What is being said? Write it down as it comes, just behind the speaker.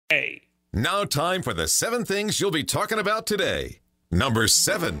Hey. Now time for the 7 things you'll be talking about today. Number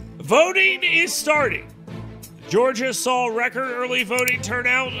 7. Voting is starting. Georgia saw record early voting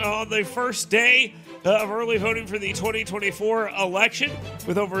turnout on the first day of early voting for the 2024 election,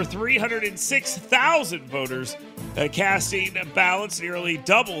 with over 306,000 voters casting ballots, nearly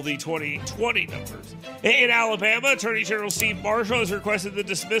double the 2020 numbers. In Alabama, Attorney General Steve Marshall has requested the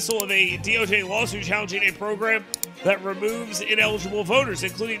dismissal of a DOJ lawsuit challenging a program that removes ineligible voters,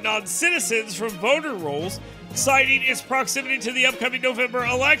 including non-citizens, from voter rolls, citing its proximity to the upcoming November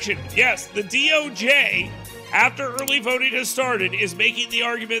election. Yes, the DOJ, after early voting has started, is making the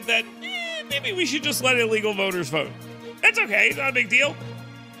argument that maybe we should just let illegal voters vote. That's okay, it's not a big deal.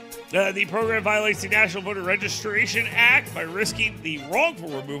 The program violates the National Voter Registration Act by risking the wrongful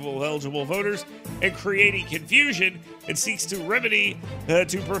removal of eligible voters and creating confusion, and seeks to remedy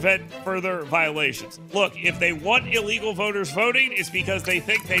to prevent further violations. Look, if they want illegal voters voting, it's because they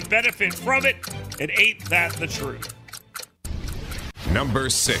think they benefit from it, and ain't that the truth? Number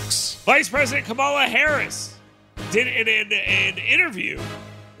 6. Vice President Kamala Harris did an interview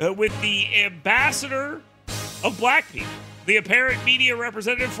with the ambassador of black people, the apparent media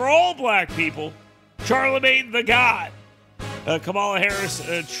representative for all black people, Charlemagne the God. Kamala Harris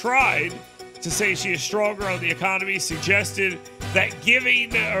tried to say she is stronger on the economy, suggested that giving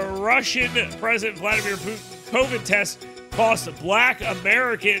Russian President Vladimir Putin COVID tests cost black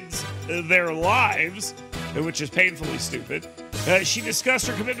Americans their lives, which is painfully stupid. She discussed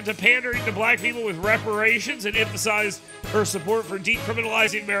her commitment to pandering to black people with reparations and emphasized her support for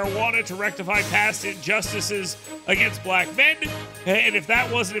decriminalizing marijuana to rectify past injustices against black men. And if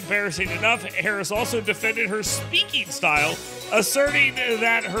that wasn't embarrassing enough, Harris also defended her speaking style, asserting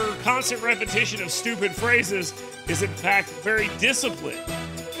that her constant repetition of stupid phrases is in fact very disciplined.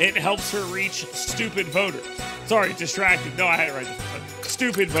 It helps her reach stupid voters. Sorry, distracted. No, I had it right this time.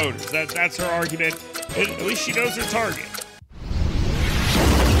 Stupid voters. That's her argument. At least she knows her target.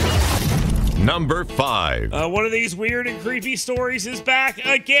 Number 5. One of these weird and creepy stories is back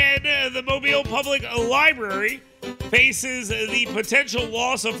again. The Mobile Public Library faces the potential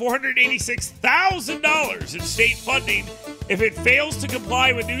loss of $486,000 in state funding if it fails to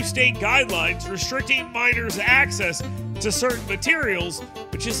comply with new state guidelines restricting minors' access to certain materials,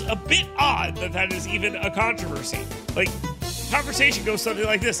 which is a bit odd that is even a controversy. Like, conversation goes something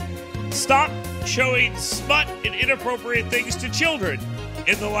like this: stop showing smut and inappropriate things to children.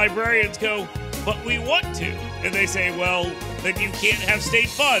 And the librarians go, but we want to. And they say, well, then you can't have state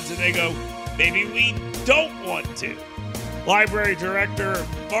funds. And they go, maybe we don't want to. Library Director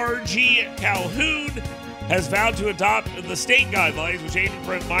Margie Calhoun has vowed to adopt the state guidelines, which aim to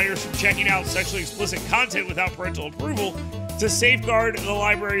prevent minors from checking out sexually explicit content without parental approval, to safeguard the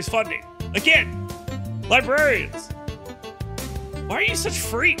library's funding. Again, librarians, why are you such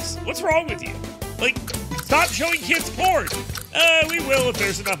freaks? What's wrong with you? Like, stop showing kids porn. We will if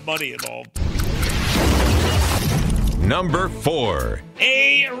there's enough money involved. Number 4.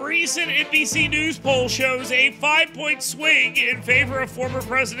 A recent NBC News poll shows a 5-point swing in favor of former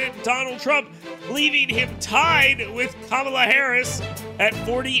President Donald Trump, leaving him tied with Kamala Harris at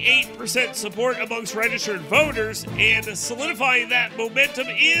 48% support amongst registered voters, and solidifying that momentum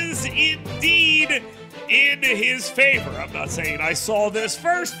is indeed in his favor. I'm not saying I saw this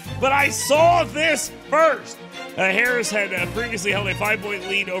first, but I saw this first. Harris had previously held a 5-point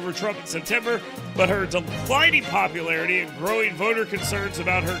lead over Trump in September, but her declining popularity and growing voter concerns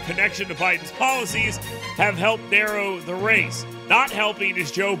about her connection to Biden's policies have helped narrow the race. Not helping is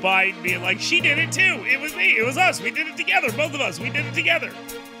Joe Biden being like, she did it too. It was me. It was us. We did it together. Both of us. We did it together.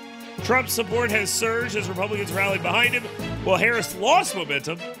 Trump's support has surged as Republicans rallied behind him, while Harris lost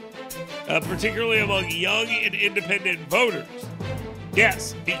momentum, particularly among young and independent voters.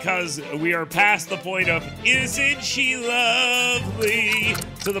 Yes, because we are past the point of, isn't she lovely?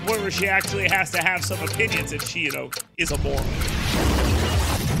 To the point where she actually has to have some opinions if she, is a moron.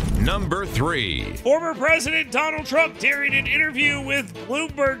 Number 3. Former President Donald Trump, during an interview with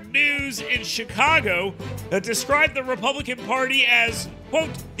Bloomberg News in Chicago, described the Republican Party as,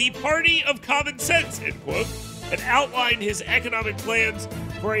 quote, the party of common sense, end quote, and outlined his economic plans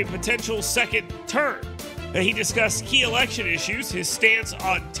for a potential second term. He discussed key election issues, his stance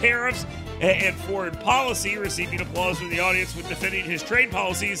on tariffs and foreign policy, receiving applause from the audience when defending his trade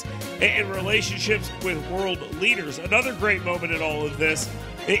policies and relationships with world leaders. Another great moment in all of this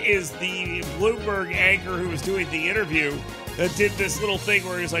is the Bloomberg anchor who was doing the interview did this little thing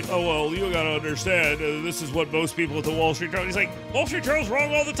where he's like, oh, well, you got to understand, this is what most people at the Wall Street Journal. He's like, Wall Street Journal's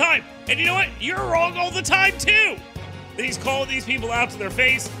wrong all the time. And you know what? You're wrong all the time, too. And he's calling these people out to their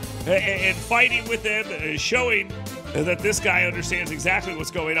face and fighting with them, showing that this guy understands exactly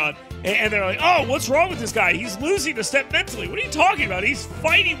what's going on. And they're like, oh, what's wrong with this guy? He's losing a step mentally. What are you talking about? He's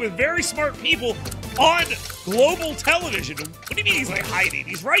fighting with very smart people on global television. What do you mean he's like hiding?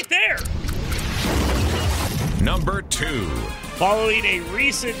 He's right there. Number 2. Following a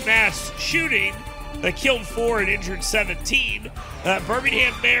recent mass shooting that killed 4 and injured 17,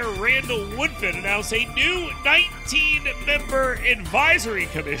 Birmingham Mayor Randall Woodfin announced a new 19-member advisory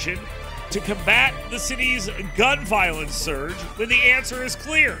commission to combat the city's gun violence surge, when the answer is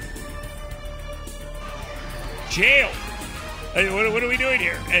clear. Jail. What are we doing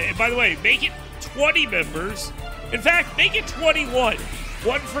here? And by the way, make it 20 members. In fact, make it 21.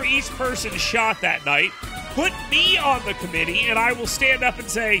 One for each person shot that night. Put me on the committee, and I will stand up and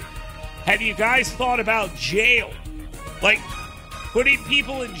say, have you guys thought about jail? Like, putting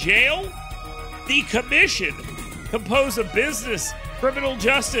people in jail? The commission, composed of business, criminal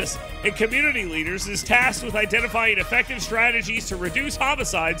justice, and community leaders, is tasked with identifying effective strategies to reduce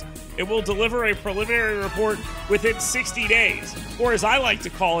homicides and will deliver a preliminary report within 60 days. Or as I like to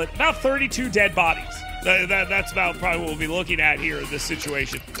call it, about 32 dead bodies. That's about probably what we'll be looking at here in this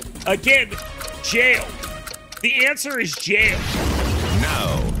situation. Again, jail. The answer is jail.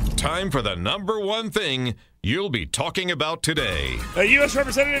 Now, time for the number 1 thing you'll be talking about today. U.S.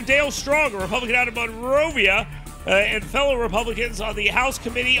 Representative Dale Strong, a Republican out of Monrovia, and fellow Republicans on the House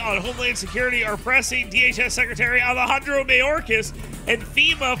Committee on Homeland Security are pressing DHS Secretary Alejandro Mayorkas and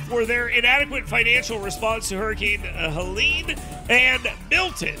FEMA for their inadequate financial response to Hurricane Helene and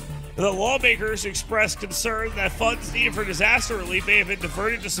Milton. The lawmakers expressed concern that funds needed for disaster relief may have been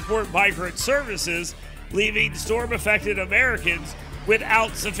diverted to support migrant services, leaving storm-affected Americans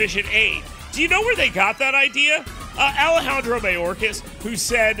without sufficient aid. Do you know where they got that idea? Alejandro Mayorkas, who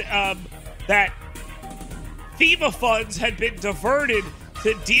said that FEMA funds had been diverted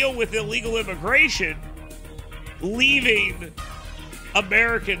to deal with illegal immigration, leaving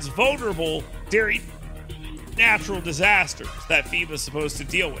Americans vulnerable during natural disasters that FEMA is supposed to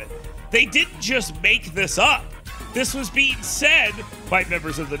deal with. They didn't just make this up. This was being said by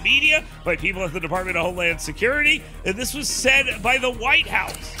members of the media, by people at the Department of Homeland Security, and this was said by the White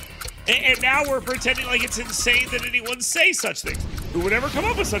House. And now we're pretending like it's insane that anyone say such things. Who would ever come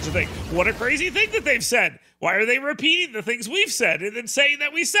up with such a thing? What a crazy thing that they've said. Why are they repeating the things we've said and then saying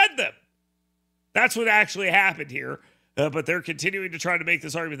that we said them? That's what actually happened here. But they're continuing to try to make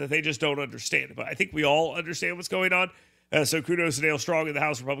this argument that they just don't understand. But I think we all understand what's going on. So kudos to Dale Strong and the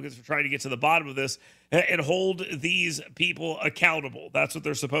House Republicans for trying to get to the bottom of this and hold these people accountable. That's what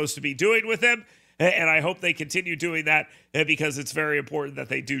they're supposed to be doing with them. And I hope they continue doing that because it's very important that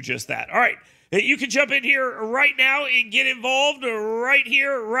they do just that. All right. You can jump in here right now and get involved right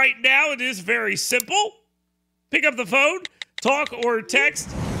here, right now. It is very simple. Pick up the phone, talk or text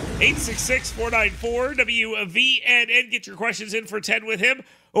 866-494-WVNN. Get your questions in for 10 with him,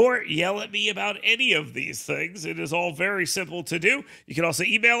 or yell at me about any of these things. It is all very simple to do. You can also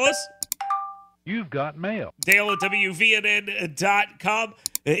email us. You've got mail. Dale at WVNN.com.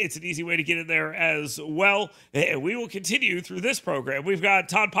 It's an easy way to get in there as well. And we will continue through this program. We've got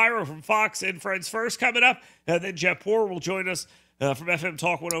Todd Pyro from Fox and Friends First coming up. And then Jeff Poor will join us from FM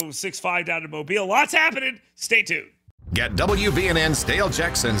Talk 106.5 down in Mobile. Lots happening. Stay tuned. Get WVNN's Dale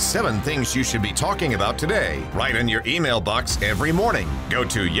Jackson 7 Things You Should Be Talking About Today right in your email box every morning. Go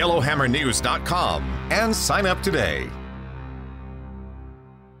to yellowhammernews.com and sign up today.